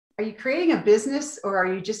are you creating a business or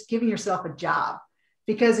are you just giving yourself a job?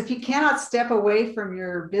 Because if you cannot step away from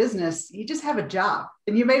your business, you just have a job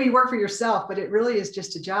and you maybe work for yourself, but it really is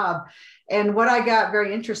just a job. And what I got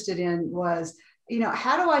very interested in was,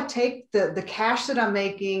 how do I take the cash that I'm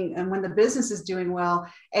making and when the business is doing well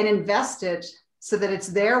and invest it so that it's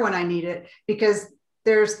there when I need it? Because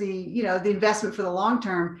there's the investment for the long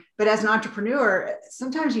term. But as an entrepreneur,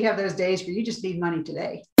 sometimes you have those days where you just need money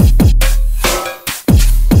today.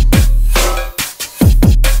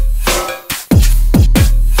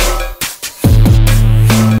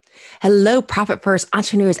 Hello, Profit First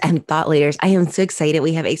entrepreneurs and thought leaders. I am so excited.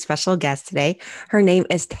 We have a special guest today. Her name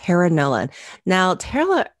is Tara Nolan. Now,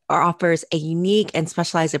 Tara offers a unique and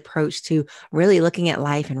specialized approach to really looking at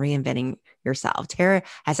life and reinventing yourself. Tara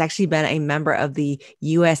has actually been a member of the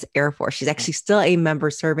U.S. Air Force. She's actually still a member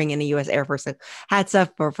serving in the U.S. Air Force. So hats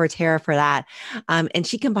up for Tara for that. And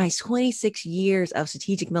she combines 26 years of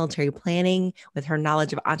strategic military planning with her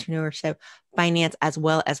knowledge of entrepreneurship, finance, as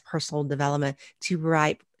well as personal development to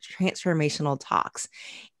write transformational talks.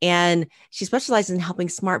 And she specializes in helping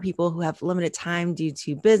smart people who have limited time due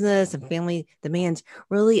to business and family demands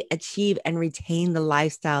really achieve and retain the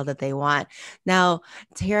lifestyle that they want. Now,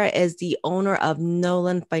 Tara is the owner of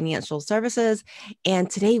Nolan Financial Services. And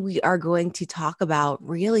today we are going to talk about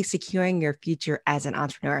really securing your future as an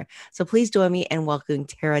entrepreneur. So please join me in welcoming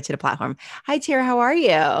Tara to the platform. Hi, Tara. How are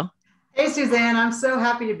you? Hey, Susanne. I'm so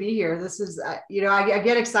happy to be here. This is, I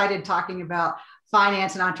get excited talking about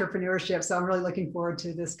finance and entrepreneurship. So I'm really looking forward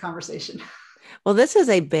to this conversation. Well, this is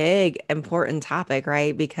a big, important topic,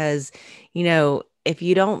 right? Because, if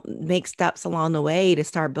you don't make steps along the way to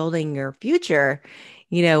start building your future,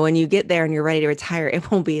 when you get there and you're ready to retire,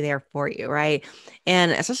 it won't be there for you, right?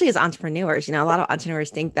 And especially as entrepreneurs, a lot of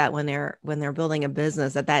entrepreneurs think that when they're building a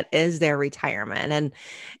business, that is their retirement,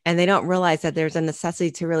 and they don't realize that there's a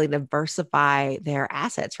necessity to really diversify their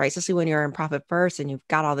assets, right? Especially when you're in profit first and you've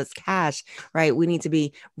got all this cash, right? We need to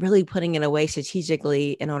be really putting it away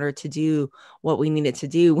strategically in order to do what we needed to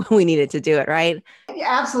do when we needed to do it, right?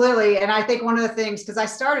 Yeah, absolutely. And I think one of the things, because I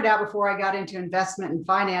started out before I got into investment and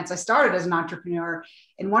finance, I started as an entrepreneur.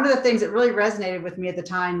 And one of the things that really resonated with me at the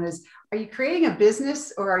time is, are you creating a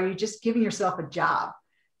business or are you just giving yourself a job?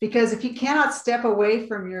 Because if you cannot step away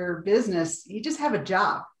from your business, you just have a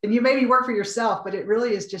job and you maybe work for yourself, but it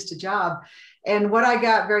really is just a job. And what I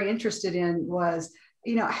got very interested in was,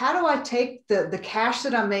 how do I take the cash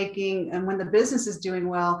that I'm making and when the business is doing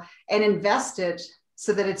well and invest it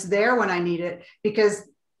so that it's there when I need it? Because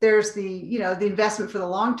there's the investment for the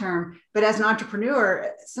long term. But as an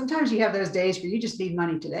entrepreneur, sometimes you have those days where you just need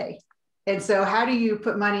money today. And so how do you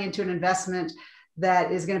put money into an investment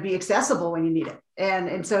that is going to be accessible when you need it?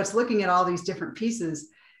 And so it's looking at all these different pieces.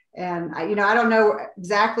 And I don't know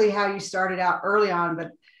exactly how you started out early on, but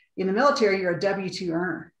in the military, you're a W-2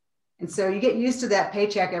 earner. And so you get used to that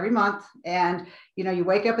paycheck every month. And, you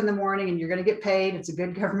wake up in the morning and you're going to get paid. It's a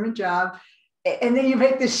good government job. And then you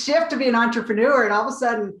make this shift to be an entrepreneur. And all of a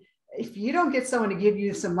sudden, if you don't get someone to give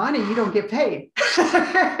you some money, you don't get paid.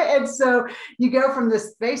 And so you go from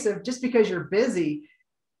this space of just because you're busy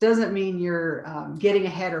doesn't mean you're getting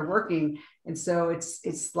ahead or working. And so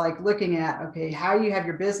it's like looking at, okay, how you have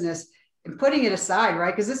your business and putting it aside,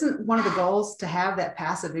 right? Because isn't one of the goals to have that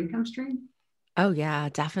passive income stream? Oh, yeah,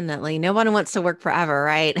 definitely. No one wants to work forever,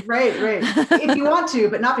 right? Right. If you want to,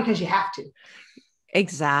 but not because you have to.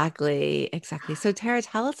 Exactly. So Tara,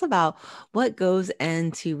 tell us about what goes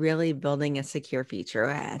into really building a secure future,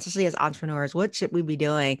 especially as entrepreneurs. What should we be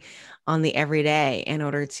doing on the everyday in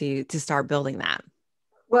order to start building that?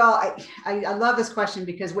 Well, I love this question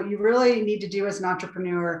because what you really need to do as an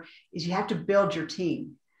entrepreneur is you have to build your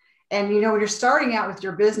team. And, when you're starting out with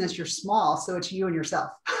your business, you're small. So it's you and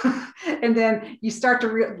yourself. And then you start to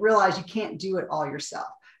realize you can't do it all yourself.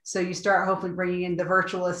 So you start hopefully bringing in the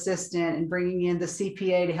virtual assistant and bringing in the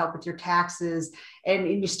CPA to help with your taxes. And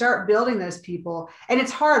you start building those people. And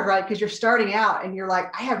it's hard, right? Because you're starting out and you're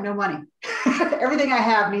like, I have no money. Everything I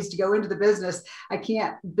have needs to go into the business. I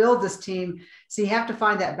can't build this team. So you have to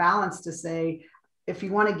find that balance to say, if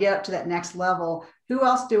you want to get up to that next level, who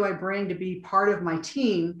else do I bring to be part of my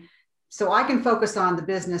team so I can focus on the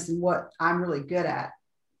business and what I'm really good at?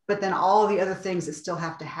 But then all the other things that still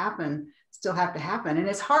have to happen. And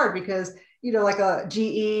it's hard because, like a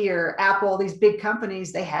GE or Apple, these big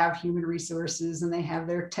companies, they have human resources and they have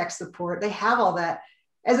their tech support. They have all that.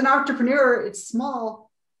 As an entrepreneur, it's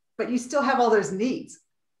small, but you still have all those needs.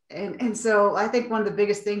 And so I think one of the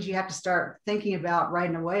biggest things you have to start thinking about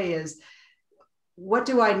right away is, what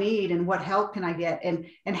do I need and what help can I get?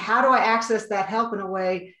 And how do I access that help in a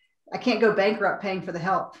way I can't go bankrupt paying for the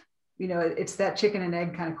help? it's that chicken and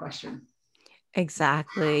egg kind of question.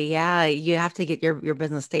 Exactly. Yeah. You have to get your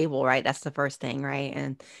business stable, right? That's the first thing, right?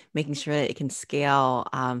 And making sure that it can scale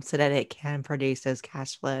so that it can produce those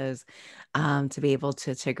cash flows to be able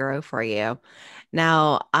to grow for you.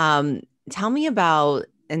 Now, tell me about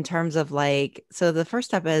in terms of like, so the first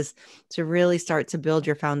step is to really start to build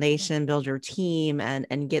your foundation, build your team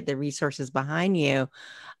and get the resources behind you.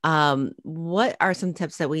 What are some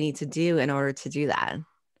tips that we need to do in order to do that?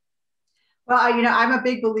 Well, I'm a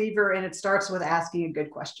big believer, and it starts with asking a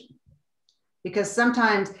good question, because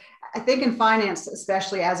sometimes I think in finance,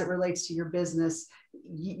 especially as it relates to your business,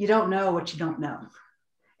 you don't know what you don't know.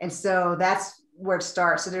 And so that's where it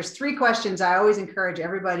starts. So there's three questions I always encourage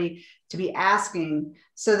everybody to be asking,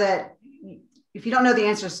 so that if you don't know the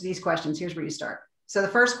answers to these questions, here's where you start. So the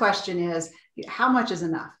first question is, how much is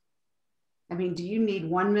enough? I mean, do you need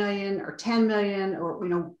 1 million or 10 million,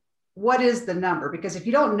 or, what is the number? Because if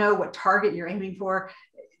you don't know what target you're aiming for,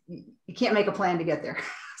 you can't make a plan to get there.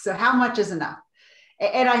 So how much is enough?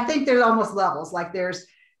 And I think there's almost levels, like there's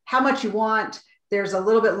how much you want. There's a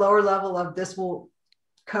little bit lower level of this will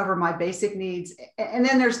cover my basic needs. And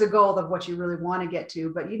then there's the goal of what you really want to get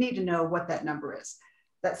to, but you need to know what that number is.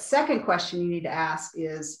 That second question you need to ask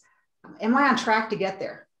is, am I on track to get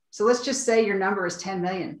there? So let's just say your number is 10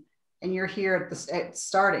 million and you're here at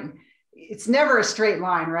starting. It's never a straight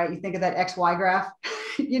line, right? You think of that XY graph,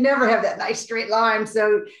 you never have that nice straight line.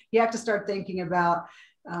 So you have to start thinking about,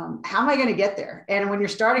 how am I going to get there? And when you're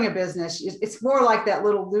starting a business, it's more like that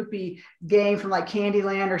little loopy game from like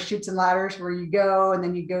Candyland or Chutes and Ladders, where you go and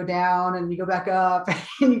then you go down and you go back up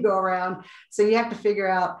and you go around. So you have to figure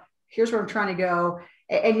out, here's where I'm trying to go.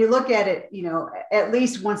 And you look at it, at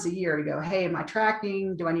least once a year to go, hey, am I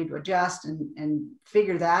tracking? Do I need to adjust and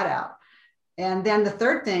figure that out? And then the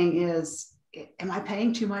third thing is, am I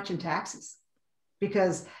paying too much in taxes?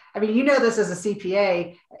 Because this as a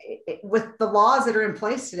CPA, with the laws that are in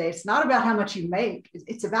place today, it's not about how much you make,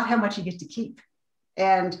 it's about how much you get to keep.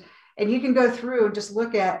 And you can go through and just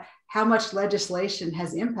look at how much legislation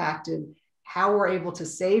has impacted how we're able to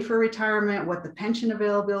save for retirement, what the pension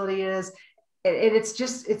availability is. And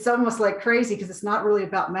it's almost like crazy, because it's not really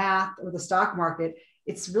about math or the stock market.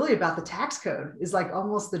 It's really about the tax code is like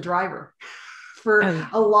almost the driver for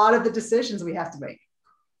a lot of the decisions we have to make.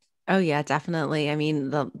 Oh yeah, definitely. I mean,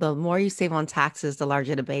 the more you save on taxes, the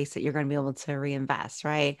larger the base that you're going to be able to reinvest,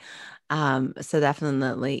 right? So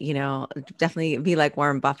definitely, definitely be like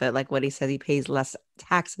Warren Buffett, like what he said, he pays less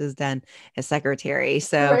taxes than his secretary.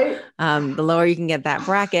 So Right. The lower you can get that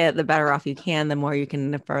bracket, the better off you can, the more you can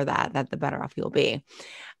defer that the better off you'll be.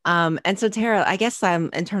 And so Tara, I guess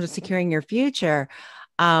in terms of securing your future,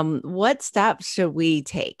 what steps should we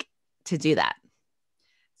take to do that?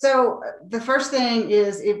 So the first thing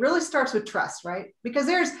is, it really starts with trust, right? Because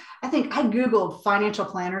I think I Googled financial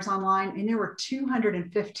planners online and there were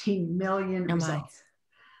 215 million results.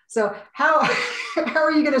 So how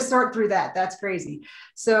are you going to sort through that? That's crazy.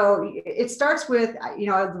 So it starts with,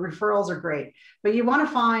 the referrals are great, but you want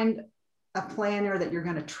to find a planner that you're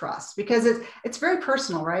going to trust, because it's very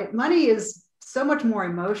personal, right? Money is so much more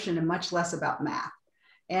emotion and much less about math.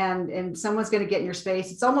 And someone's going to get in your space.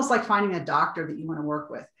 It's almost like finding a doctor that you want to work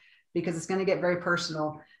with, because it's going to get very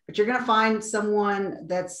personal, but you're going to find someone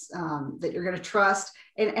that you're going to trust.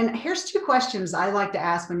 And here's two questions I like to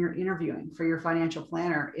ask when you're interviewing for your financial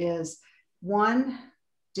planner is, one,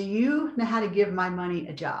 do you know how to give my money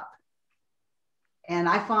a job? And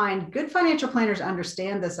I find good financial planners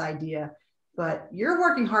understand this idea, but you're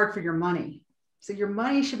working hard for your money. So your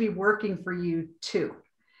money should be working for you too.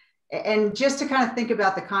 And just to kind of think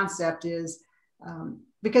about the concept is,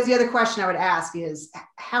 because the other question I would ask is,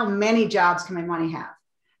 how many jobs can my money have?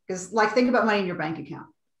 Because think about money in your bank account.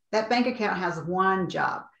 That bank account has one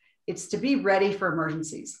job. It's to be ready for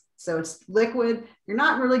emergencies. So it's liquid. You're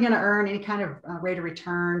not really going to earn any kind of rate of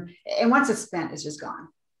return. And once it's spent, it's just gone.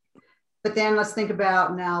 But then let's think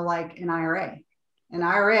about now like an IRA. An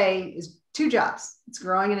IRA is two jobs. It's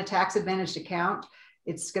growing in a tax advantaged account.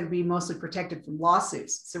 It's going to be mostly protected from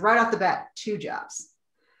lawsuits. So right off the bat, two jobs.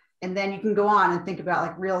 And then you can go on and think about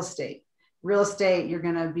like real estate. Real estate, you're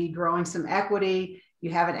going to be growing some equity. You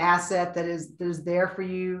have an asset that is there for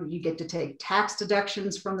you. You get to take tax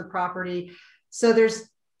deductions from the property. So there's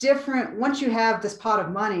once you have this pot of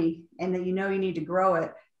money and that you need to grow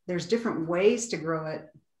it, there's different ways to grow it.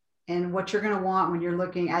 And what you're going to want when you're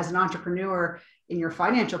looking as an entrepreneur in your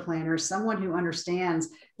financial planner, someone who understands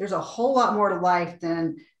there's a whole lot more to life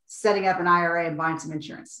than setting up an IRA and buying some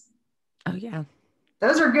insurance. Oh, yeah.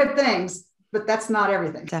 Those are good things, but that's not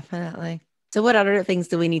everything. Definitely. So what other things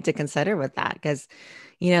do we need to consider with that? Because,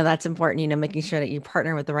 that's important, making sure that you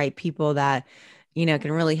partner with the right people that,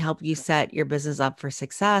 can really help you set your business up for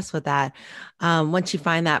success with that. Once you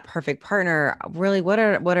find that perfect partner, really, what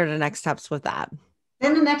are the next steps with that?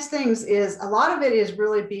 Then the next things is a lot of it is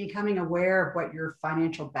really becoming aware of what your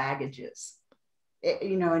financial baggage is.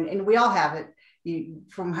 And we all have it.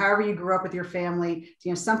 From however you grew up with your family,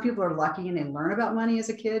 some people are lucky and they learn about money as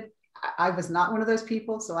a kid. I was not one of those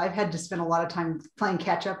people. So I've had to spend a lot of time playing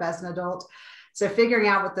catch up as an adult. So figuring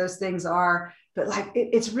out what those things are, but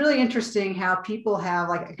it's really interesting how people have,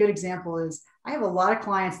 like, a good example is I have a lot of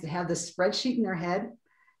clients that have this spreadsheet in their head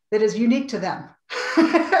that is unique to them.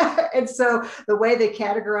 And so the way they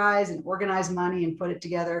categorize and organize money and put it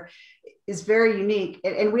together is very unique.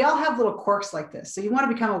 And we all have little quirks like this. So you want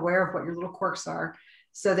to become aware of what your little quirks are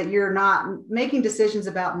so that you're not making decisions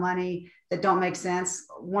about money that don't make sense.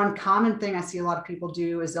 One common thing I see a lot of people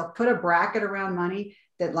do is they'll put a bracket around money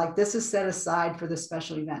that, like, this is set aside for this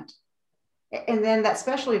special event. And then that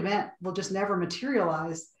special event will just never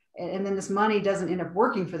materialize. And then this money doesn't end up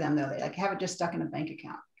working for them, though. They have it just stuck in a bank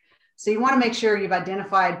account. So you want to make sure you've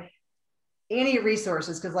identified any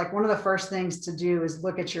resources, because, like, one of the first things to do is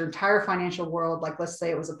look at your entire financial world. Like, let's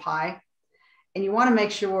say it was a pie, and you want to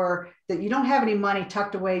make sure that you don't have any money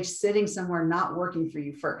tucked away, sitting somewhere not working for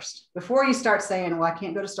you first. Before you start saying, well, I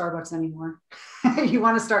can't go to Starbucks anymore. You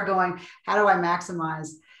want to start going, how do I maximize?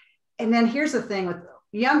 And then here's the thing with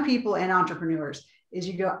young people and entrepreneurs is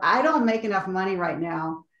you go, I don't make enough money right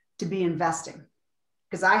now to be investing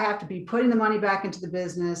because I have to be putting the money back into the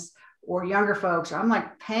business, or younger folks, or I'm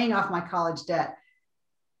like paying off my college debt.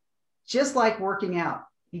 Just like working out,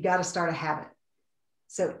 you got to start a habit.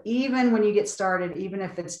 So even when you get started, even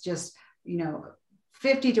if it's just,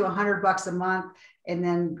 50 to $100 a month and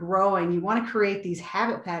then growing, you want to create these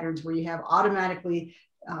habit patterns where you have automatically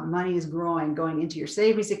money is growing, going into your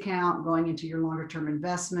savings account, going into your longer term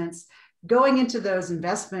investments, going into those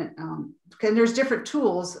investment. And there's different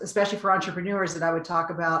tools, especially for entrepreneurs, that I would talk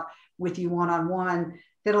about with you one-on-one,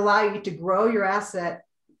 that allow you to grow your asset,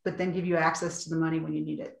 but then give you access to the money when you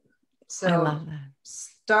need it. So I love that.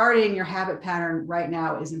 Starting your habit pattern right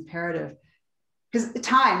now is imperative, because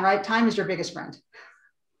time, right? Time is your biggest friend.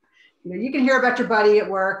 You can hear about your buddy at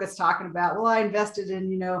work that's talking about, well, I invested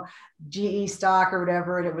in, GE stock or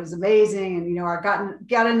whatever, and it was amazing. And, I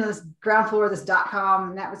got into this ground floor of this .com,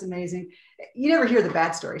 and that was amazing. You never hear the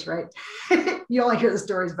bad stories, right? You only hear the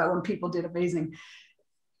stories about when people did amazing.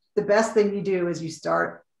 The best thing you do is you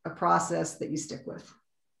start a process that you stick with.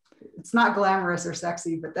 It's not glamorous or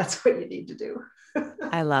sexy, but that's what you need to do.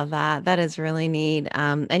 I love that. That is really neat.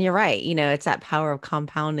 And you're right. It's that power of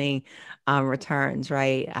compounding returns,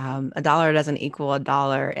 right? A dollar doesn't equal a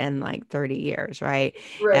dollar in like 30 years, right?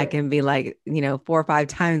 Right. It can be like, 4 or 5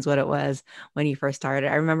 times what it was when you first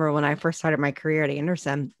started. I remember when I first started my career at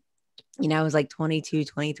Anderson, I was like 22,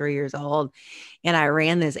 23 years old, and I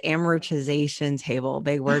ran this amortization table,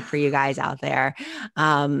 big word for you guys out there,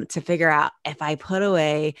 to figure out if I put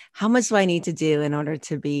away, how much do I need to do in order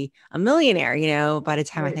to be a millionaire? By the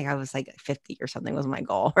time I think I was like 50 or something was my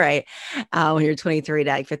goal, right? When you're 23,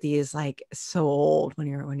 like 50 is like so old when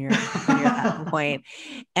you're at that point.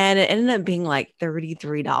 And it ended up being like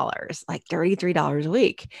 $33 a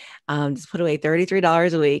week. Just put away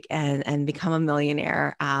 $33 a week and become a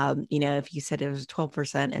millionaire. If you said it was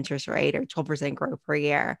 12% interest rate or 12% growth per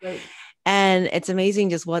year. Right. And it's amazing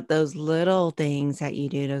just what those little things that you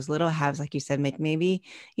do, those little habits, like you said, make maybe,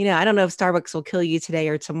 I don't know if Starbucks will kill you today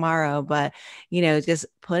or tomorrow, but, just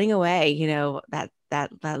putting away,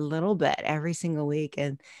 that little bit every single week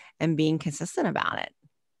and being consistent about it.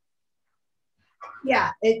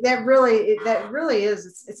 Yeah, that really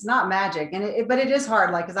is. It's not magic, but it is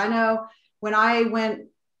hard. Like, because I know when I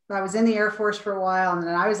was in the Air Force for a while, and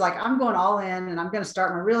then I was like, I'm going all in, and I'm going to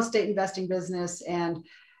start my real estate investing business. And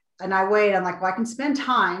I wait. I'm like, well, I can spend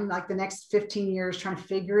time like the next 15 years trying to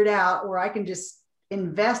figure it out, or I can just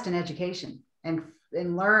invest in education and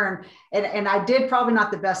learn. And I did probably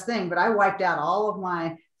not the best thing, but I wiped out all of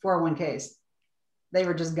my 401ks. They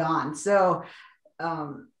were just gone. So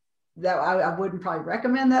that I wouldn't probably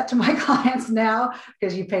recommend that to my clients now,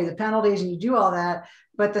 because you pay the penalties and you do all that.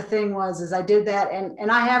 But the thing is I did that,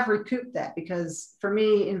 and I have recouped that, because for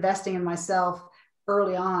me, investing in myself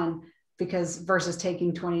early on, because versus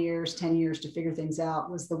taking 20 years, 10 years to figure things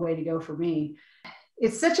out, was the way to go for me.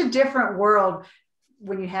 It's such a different world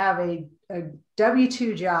when you have a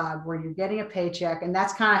W-2 job where you're getting a paycheck, and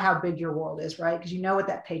that's kind of how big your world is, right? Because you know what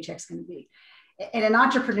that paycheck's going to be. And an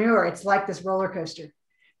entrepreneur, it's like this roller coaster.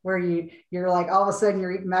 where you're like, all of a sudden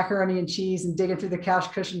you're eating macaroni and cheese and digging through the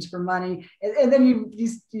couch cushions for money. And then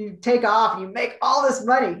you take off and you make all this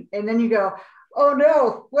money. And then you go, oh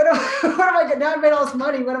no, what am I going to, now I made all this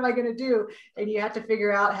money. What am I going to do? And you have to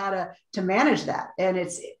figure out how to manage that. And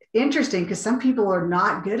it's interesting because some people are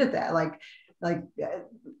not good at that. Like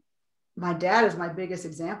my dad is my biggest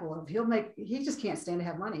example of he just can't stand to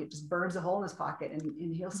have money. It just burns a hole in his pocket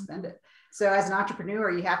and he'll spend it. So as an entrepreneur,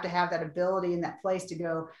 you have to have that ability and that place to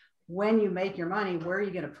go, when you make your money, where are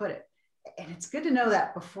you going to put it? And it's good to know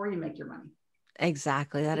that before you make your money.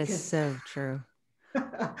 Exactly. That is so true.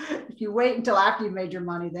 If you wait until after you've made your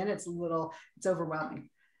money, then it's overwhelming.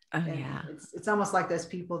 Oh, and yeah. It's almost like those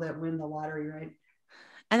people that win the lottery, right?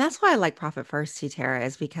 And that's why I like Profit First too, Tara,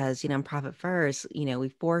 is because, in Profit First, we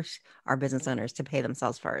force our business owners to pay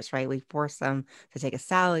themselves first, right? We force them to take a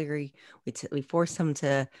salary. We force them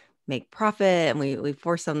to make profit, and we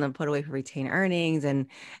force them to put away for retained earnings.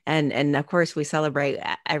 And of course we celebrate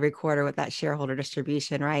every quarter with that shareholder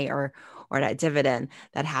distribution, right? Or that dividend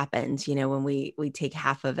that happens, when we take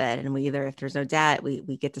half of it, and if there's no debt,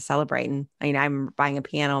 we get to celebrate. And I'm buying a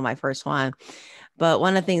piano, my first one. But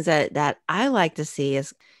one of the things that I like to see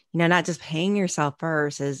is, not just paying yourself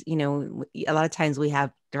first is, a lot of times we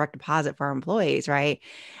have direct deposit for our employees, right?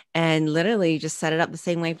 And literally just set it up the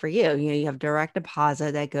same way for you. You have direct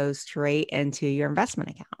deposit that goes straight into your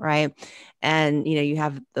investment account, right? And, you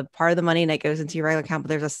have the part of the money that goes into your regular account, but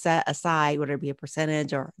there's a set aside, whether it be a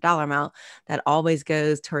percentage or a dollar amount, that always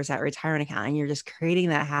goes towards that retirement account. And you're just creating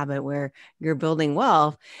that habit where you're building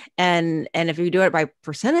wealth. And if you do it by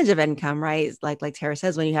percentage of income, right? Like Tara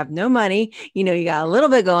says, when you have no money, you got a little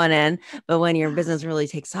bit going in, but when your business really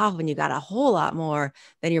takes off and you got a whole lot more,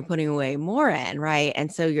 then you're putting away more in, right?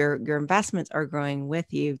 And so your investments are growing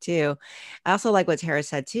with you too. I also like what Tara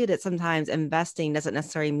said too, that sometimes investing doesn't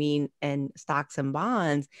necessarily mean in stocks and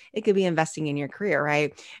bonds. It could be investing in your career,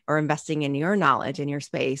 right? Or investing in your knowledge in your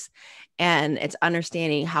space. And it's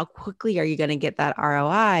understanding how quickly are you going to get that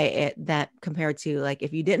ROI that compared to like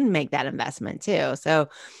if you didn't make that investment too. So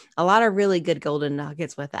a lot of really good golden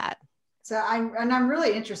nuggets with that. So I'm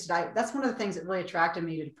really interested. That's one of the things that really attracted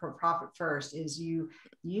me to Profit First is you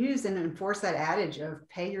use and enforce that adage of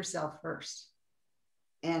pay yourself first.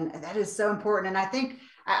 And that is so important. And I think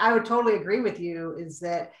I would totally agree with you is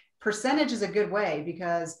that percentage is a good way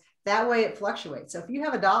because that way it fluctuates. So if you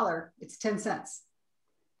have $1, it's 10 cents.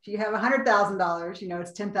 If you have $100,000,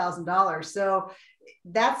 it's $10,000. So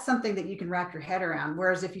that's something that you can wrap your head around.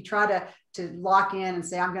 Whereas if you try to lock in and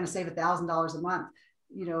say, I'm going to save $1,000 a month,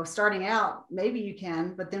 starting out, maybe you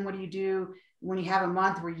can, but then what do you do when you have a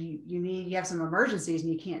month where you have some emergencies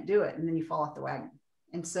and you can't do it, and then you fall off the wagon?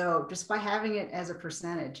 And so just by having it as a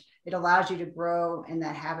percentage, it allows you to grow, and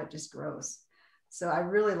that habit just grows. So I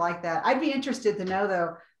really like that. I'd be interested to know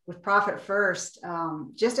though, with Profit First,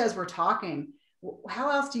 just as we're talking, how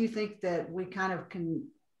else do you think that we kind of can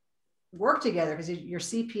work together? Because your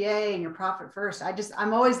CPA and your Profit First, I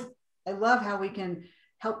love how we can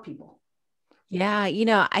help people. Yeah,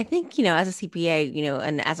 I think, as a CPA,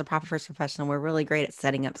 and as a Profit First professional, we're really great at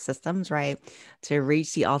setting up systems, right, to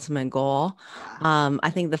reach the ultimate goal.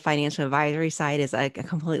 I think the financial advisory side is a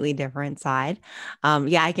completely different side.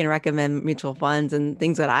 I can recommend mutual funds and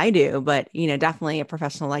things that I do, but, definitely a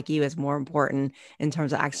professional like you is more important in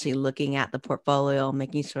terms of actually looking at the portfolio,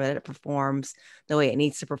 making sure that it performs the way it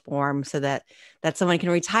needs to perform so that someone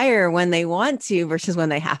can retire when they want to versus when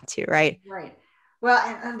they have to, right? Right. Well,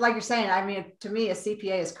 and like you're saying, to me, a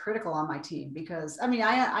CPA is critical on my team because, I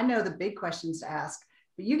know the big questions to ask,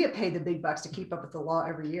 but you get paid the big bucks to keep up with the law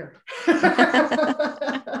every year. And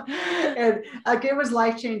it was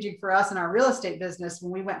life-changing for us in our real estate business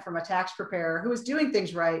when we went from a tax preparer who was doing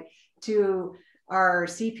things right to our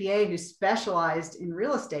CPA who specialized in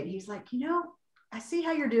real estate. He's like, I see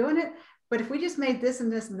how you're doing it, but if we just made this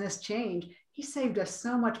and this and this change, he saved us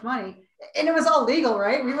so much money. And it was all legal,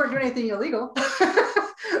 right? We weren't doing anything illegal,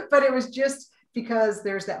 but it was just because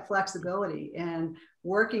there's that flexibility and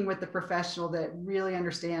working with the professional that really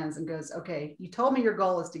understands and goes, okay, you told me your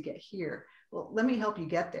goal is to get here. Well, let me help you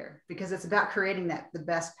get there because it's about creating the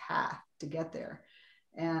best path to get there.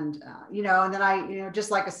 And, and then I,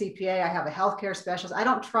 just like a CPA, I have a healthcare specialist. I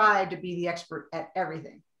don't try to be the expert at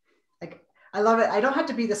everything. Like, I love it. I don't have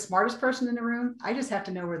to be the smartest person in the room. I just have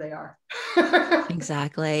to know where they are.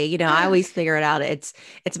 Exactly. I always figure it out. It's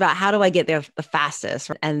about how do I get there the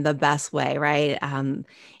fastest and the best way, right?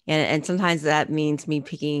 And sometimes that means me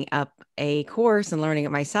picking up a course and learning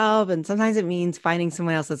it myself. And sometimes it means finding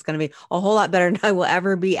someone else that's going to be a whole lot better than I will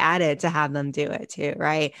ever be at it to have them do it too.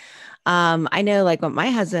 Right. I know like what my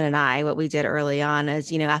husband and I, what we did early on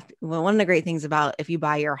is, well, one of the great things about if you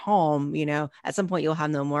buy your home, at some point you'll have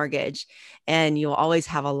no mortgage and you'll always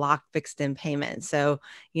have a locked fixed in payment. So,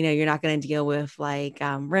 you're not going to deal with like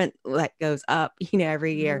rent that goes up,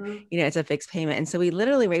 every year, Mhm. it's a fixed payment. And so we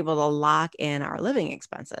literally were able to lock in our living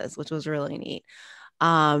expenses, which was really neat.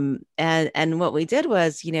 And what we did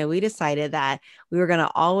was, we decided that we were going to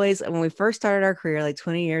always, when we first started our career, like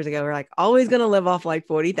 20 years ago, we're like always going to live off like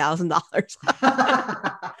 $40,000.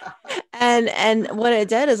 And what it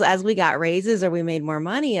did is as we got raises or we made more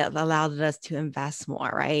money, it allowed us to invest more,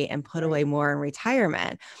 right? And put away more in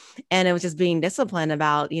retirement. And it was just being disciplined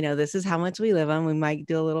about, this is how much we live on. We might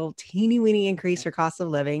do a little teeny weeny increase for cost of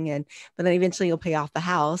living. But then eventually you'll pay off the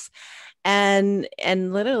house. And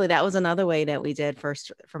literally that was another way that we did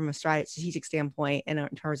first from a strategic standpoint in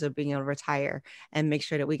terms of being able to retire and make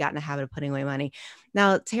sure that we got in the habit of putting away money.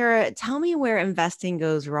 Now, Tara, tell me where investing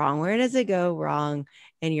goes wrong. Where does it go wrong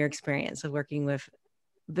in your experience of working with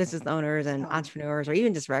business owners and entrepreneurs or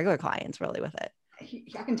even just regular clients really with it?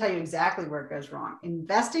 I can tell you exactly where it goes wrong.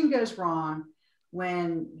 Investing goes wrong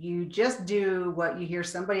when you just do what you hear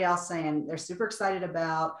somebody else saying they're super excited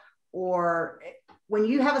about, or when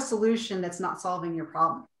you have a solution that's not solving your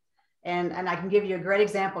problem. And I can give you a great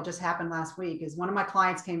example, just happened last week, is one of my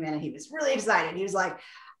clients came in and he was really excited. He was like,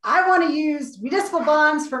 I want to use municipal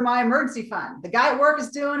bonds for my emergency fund. The guy at work is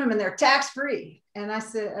doing them and they're tax-free. And I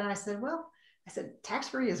said,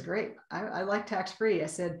 tax-free is great. I like tax-free. I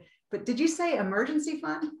said, but did you say emergency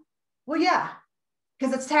fund? Well, yeah,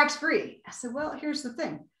 because it's tax-free. I said, well, here's the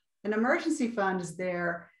thing. An emergency fund is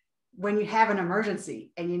there when you have an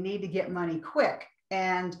emergency and you need to get money quick.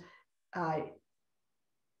 And have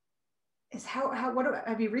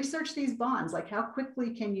you researched these bonds? Like how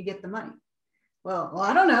quickly can you get the money? Well,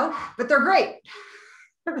 I don't know, but they're great.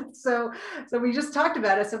 So we just talked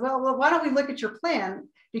about it. I said, well, why don't we look at your plan?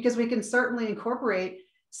 Because we can certainly incorporate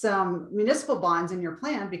some municipal bonds in your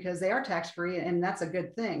plan because they are tax-free and that's a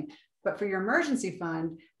good thing. But for your emergency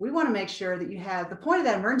fund, we want to make sure that you have, the point of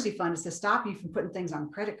that emergency fund is to stop you from putting things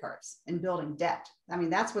on credit cards and building debt. I mean,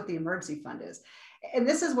 that's what the emergency fund is. And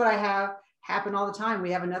this is what I have happen all the time.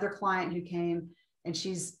 We have another client who came and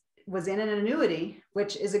was in an annuity,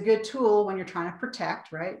 which is a good tool when you're trying to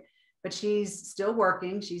protect, right? But she's still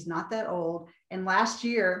working. She's not that old. And last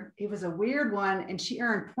year, it was a weird one. And she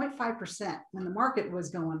earned 0.5% when the market was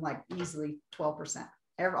going like easily 12%.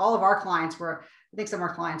 All of our clients were, I think some of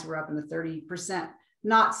our clients were up in the 30%,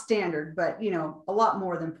 not standard, but a lot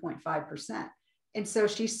more than 0.5%. And so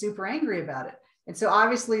she's super angry about it. And so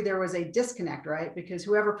obviously there was a disconnect, right? Because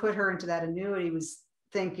whoever put her into that annuity was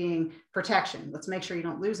thinking protection. Let's make sure you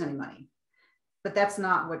don't lose any money. But that's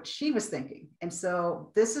not what she was thinking. And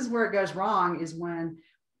so this is where it goes wrong, is when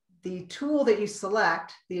the tool that you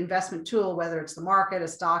select, the investment tool, whether it's the market, a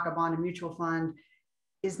stock, a bond, a mutual fund,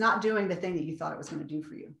 is not doing the thing that you thought it was going to do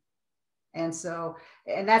for you. And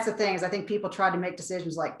that's the thing, is I think people try to make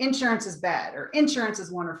decisions like insurance is bad or insurance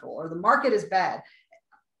is wonderful or the market is bad.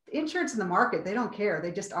 Insurance and the market, they don't care.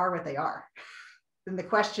 They just are what they are. And the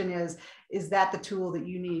question is that the tool that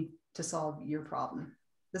you need to solve your problem?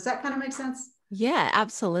 Does that kind of make sense? Yeah,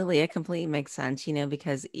 absolutely. It completely makes sense,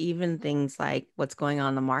 because even things like what's going on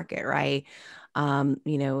in the market, right?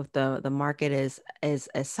 If the market is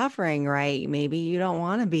suffering, right? Maybe you don't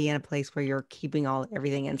want to be in a place where you're keeping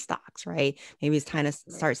everything in stocks, right? Maybe it's time to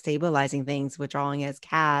start stabilizing things, withdrawing as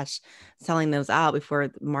cash, selling those out before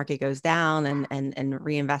the market goes down, and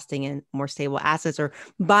reinvesting in more stable assets or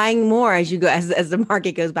buying more as you go as the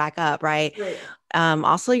market goes back up, right? Right.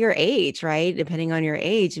 Also your age, right? Depending on your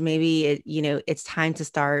age, maybe it's time to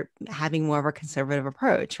start having more of a conservative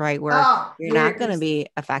approch, right? Where you're not going to be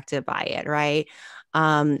affected by it, right?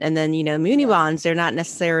 And then, muni bonds, they're not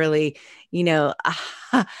necessarily, a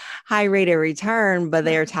high rate of return, but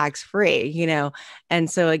they are tax free,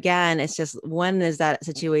 And so again, it's just, when is that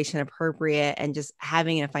situation appropriate? And just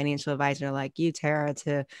having a financial advisor like you, Tara,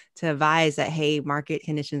 to advise that, hey, market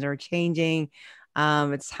conditions are changing.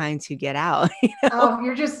 It's time to get out. Oh,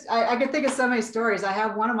 I could think of so many stories. I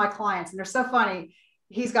have one of my clients and they're so funny.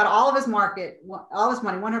 He's got all of his money,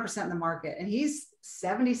 100% in the market. And he's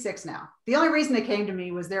 76 now. The only reason they came to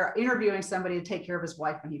me was they're interviewing somebody to take care of his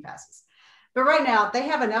wife when he passes. But right now they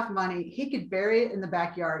have enough money. He could bury it in the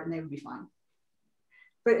backyard and they would be fine.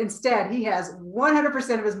 But instead he has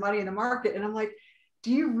 100% of his money in the market. And I'm like,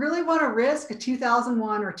 do you really want to risk a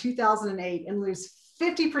 2001 or 2008 and lose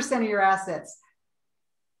 50% of your assets?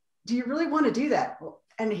 Do you really want to do that?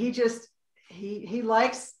 and he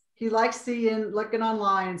likes looking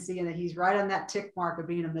online and seeing that he's right on that tick mark of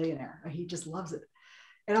being a millionaire. He just loves it.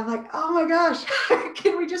 And I'm like, oh my gosh,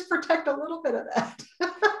 can we just protect a little bit of that?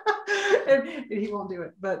 and he won't do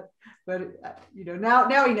it, but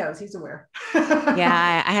now he knows, he's aware.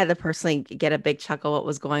 Yeah, I had to personally get a big chuckle what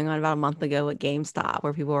was going on about a month ago with GameStop,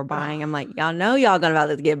 where people were buying. I'm like, y'all know y'all gonna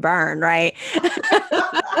about to get burned, right?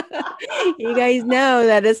 You guys know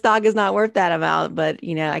that this stock is not worth that amount, but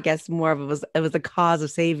I guess more of it was the cause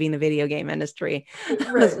of saving the video game industry.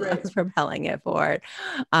 Right. was propelling it forward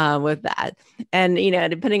with that. And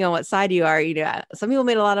depending on what side you are, some people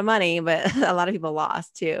made a lot of money, but a lot of people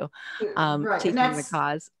lost too. Right. Chasing the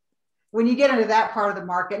cause. When you get into that part of the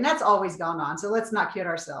market, and that's always gone on. So let's not kid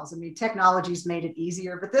ourselves. I mean, technology's made it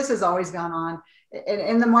easier, but this has always gone on.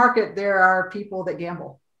 In the market, there are people that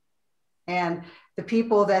gamble. And the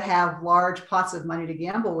people that have large pots of money to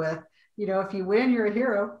gamble with, if you win, you're a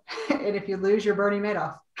hero. And if you lose, you're Bernie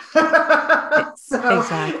Madoff. So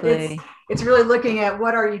exactly. It's really looking at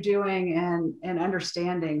what are you doing and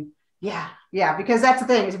understanding. Yeah. Because that's the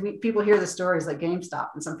thing is people hear the stories like GameStop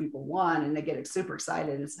and some people won and they get super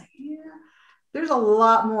excited. It's like, there's a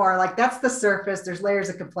lot more. Like that's the surface. There's layers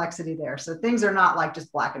of complexity there. So things are not like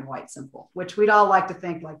just black and white simple, which we'd all like to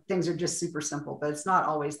think like things are just super simple, but it's not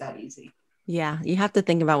always that easy. Yeah, you have to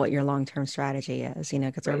think about what your long-term strategy is,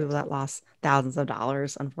 because there are people that lost thousands of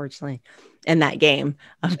dollars, unfortunately, in that game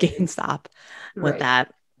of GameStop with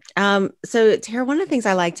that. So Tara, one of the things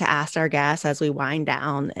I like to ask our guests as we wind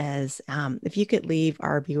down is if you could leave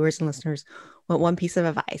our viewers and listeners with one piece of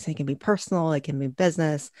advice. It can be personal, it can be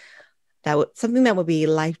business, something that would be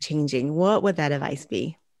life-changing. What would that advice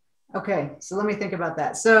be? Okay, so let me think about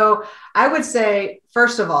that. So I would say,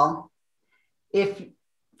 first of all, if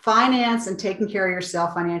finance and taking care of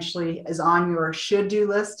yourself financially is on your should-do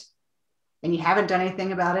list and you haven't done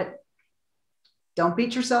anything about it, don't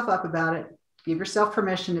beat yourself up about it. Give yourself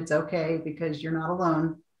permission. It's okay because you're not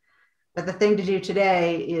alone. But the thing to do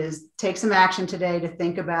today is take some action today to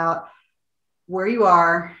think about where you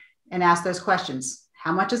are and ask those questions.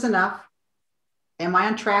 How much is enough? Am I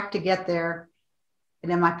on track to get there?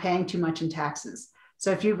 And am I paying too much in taxes? So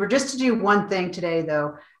if you were just to do one thing today,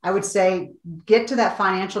 though, I would say get to that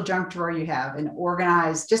financial junk drawer you have and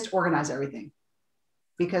organize everything.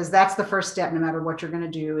 Because that's the first step, no matter what you're going to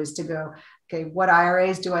do, is to go, okay, what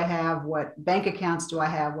IRAs do I have? What bank accounts do I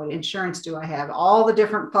have? What insurance do I have? All the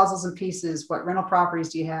different puzzles and pieces. What rental properties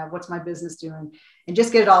do you have? What's my business doing? And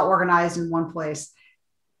just get it all organized in one place.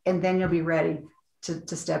 And then you'll be ready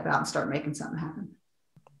to step out and start making something happen.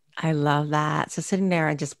 I love that. So sitting there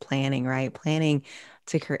and just planning, right? Planning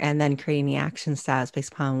and then creating the action steps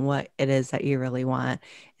based upon what it is that you really want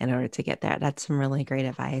in order to get there. That's some really great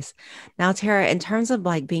advice. Now, Tara, in terms of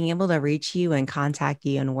like being able to reach you and contact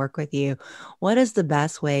you and work with you, what is the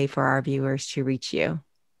best way for our viewers to reach you?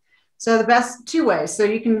 So the best two ways. So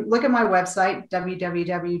you can look at my website,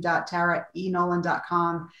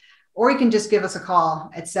 www.taraenolan.com, or you can just give us a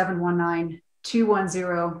call at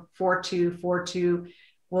 719-210-4242.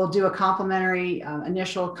 We'll do a complimentary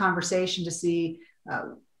initial conversation to see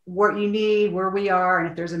what you need, where we are, and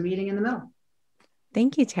if there's a meeting in the middle.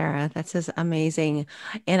 Thank you, Tara. That's just amazing.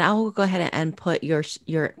 And I will go ahead and put your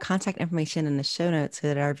contact information in the show notes so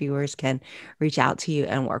that our viewers can reach out to you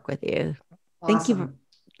and work with you. Awesome.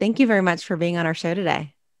 Thank you very much for being on our show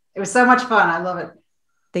today. It was so much fun. I love it.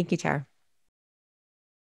 Thank you, Tara.